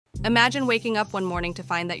Imagine waking up one morning to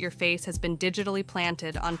find that your face has been digitally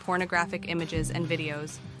planted on pornographic images and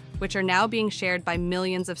videos, which are now being shared by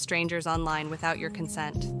millions of strangers online without your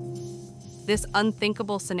consent. This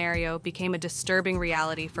unthinkable scenario became a disturbing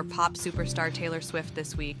reality for pop superstar Taylor Swift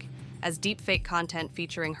this week, as deepfake content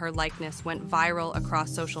featuring her likeness went viral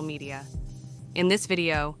across social media. In this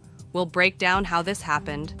video, we'll break down how this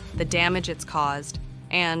happened, the damage it's caused,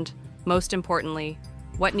 and, most importantly,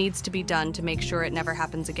 what needs to be done to make sure it never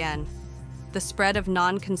happens again. The spread of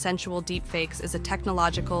non-consensual deepfakes is a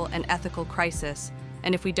technological and ethical crisis,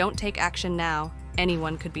 and if we don't take action now,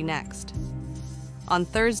 anyone could be next. On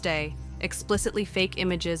Thursday, explicitly fake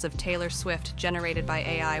images of Taylor Swift generated by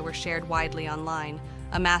AI were shared widely online,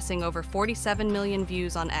 amassing over 47 million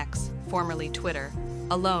views on X, formerly Twitter,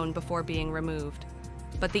 alone before being removed.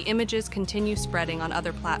 But the images continue spreading on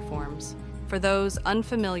other platforms. For those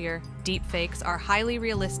unfamiliar, deepfakes are highly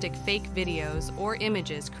realistic fake videos or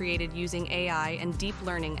images created using AI and deep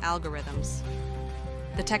learning algorithms.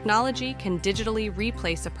 The technology can digitally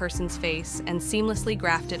replace a person's face and seamlessly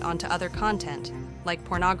graft it onto other content, like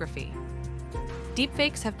pornography.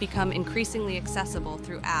 Deepfakes have become increasingly accessible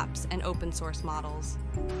through apps and open-source models.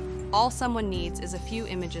 All someone needs is a few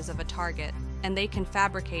images of a target, and they can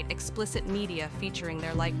fabricate explicit media featuring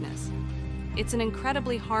their likeness. It's an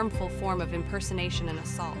incredibly harmful form of impersonation and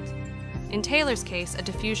assault. In Taylor's case, a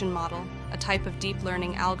diffusion model, a type of deep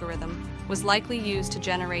learning algorithm, was likely used to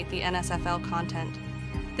generate the NSFL content.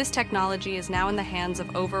 This technology is now in the hands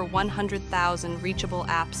of over 100,000 reachable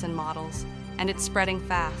apps and models, and it's spreading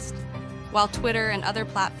fast. While Twitter and other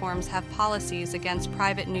platforms have policies against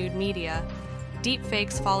private nude media,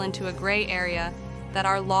 deepfakes fall into a gray area that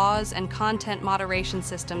our laws and content moderation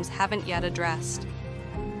systems haven't yet addressed.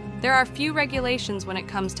 There are few regulations when it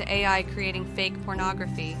comes to AI creating fake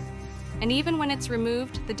pornography, and even when it's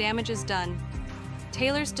removed, the damage is done.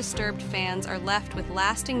 Taylor's disturbed fans are left with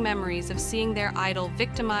lasting memories of seeing their idol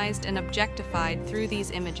victimized and objectified through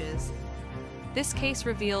these images. This case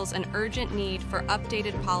reveals an urgent need for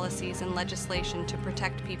updated policies and legislation to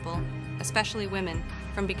protect people, especially women,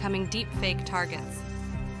 from becoming deepfake targets.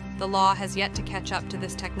 The law has yet to catch up to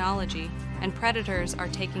this technology, and predators are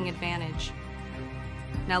taking advantage.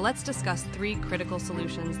 Now let's discuss 3 critical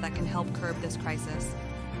solutions that can help curb this crisis.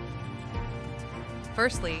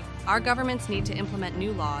 Firstly, our governments need to implement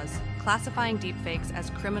new laws classifying deepfakes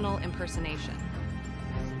as criminal impersonation.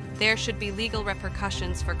 There should be legal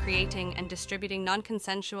repercussions for creating and distributing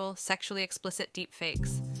non-consensual, sexually explicit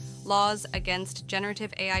deepfakes. Laws against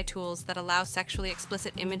generative AI tools that allow sexually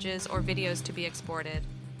explicit images or videos to be exported.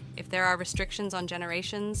 If there are restrictions on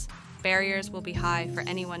generations, barriers will be high for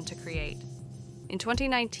anyone to create. In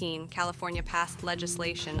 2019, California passed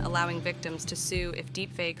legislation allowing victims to sue if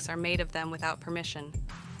deepfakes are made of them without permission.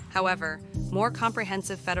 However, more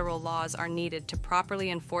comprehensive federal laws are needed to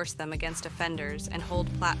properly enforce them against offenders and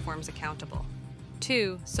hold platforms accountable.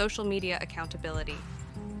 2. Social media accountability.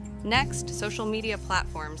 Next, social media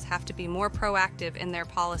platforms have to be more proactive in their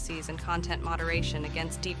policies and content moderation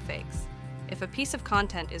against deepfakes. If a piece of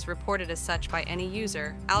content is reported as such by any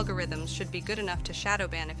user, algorithms should be good enough to shadow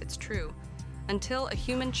ban if it's true. Until a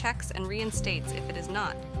human checks and reinstates if it is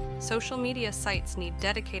not, social media sites need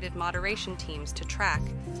dedicated moderation teams to track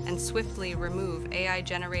and swiftly remove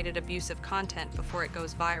AI-generated abusive content before it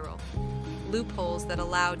goes viral. Loopholes that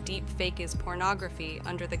allow deepfake pornography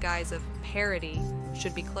under the guise of parody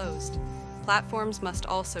should be closed. Platforms must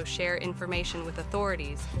also share information with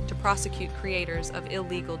authorities to prosecute creators of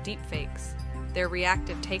illegal deepfakes. Their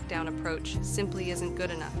reactive takedown approach simply isn't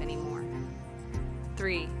good enough anymore.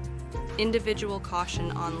 3. Individual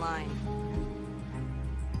caution online.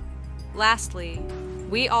 Lastly,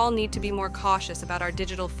 we all need to be more cautious about our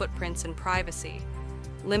digital footprints and privacy.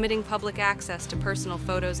 Limiting public access to personal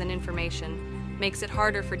photos and information makes it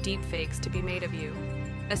harder for deepfakes to be made of you.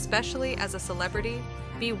 Especially as a celebrity,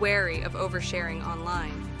 be wary of oversharing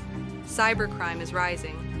online. Cybercrime is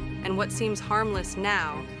rising, and what seems harmless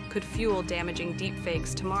now could fuel damaging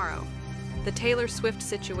deepfakes tomorrow. The Taylor Swift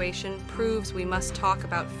situation proves we must talk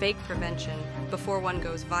about fake prevention before one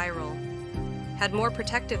goes viral. Had more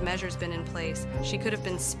protective measures been in place, she could have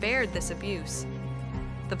been spared this abuse.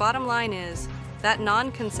 The bottom line is that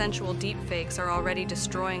non-consensual deepfakes are already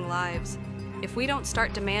destroying lives. If we don't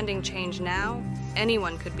start demanding change now,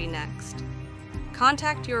 anyone could be next.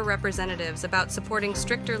 Contact your representatives about supporting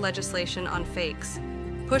stricter legislation on fakes.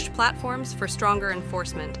 Push platforms for stronger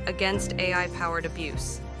enforcement against AI-powered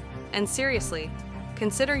abuse. And seriously,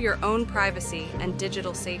 consider your own privacy and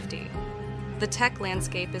digital safety. The tech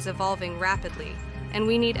landscape is evolving rapidly, and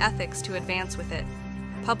we need ethics to advance with it.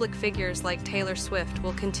 Public figures like Taylor Swift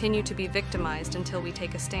will continue to be victimized until we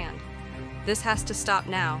take a stand. This has to stop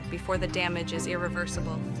now before the damage is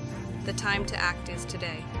irreversible. The time to act is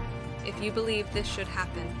today. If you believe this should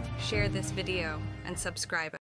happen, share this video and subscribe.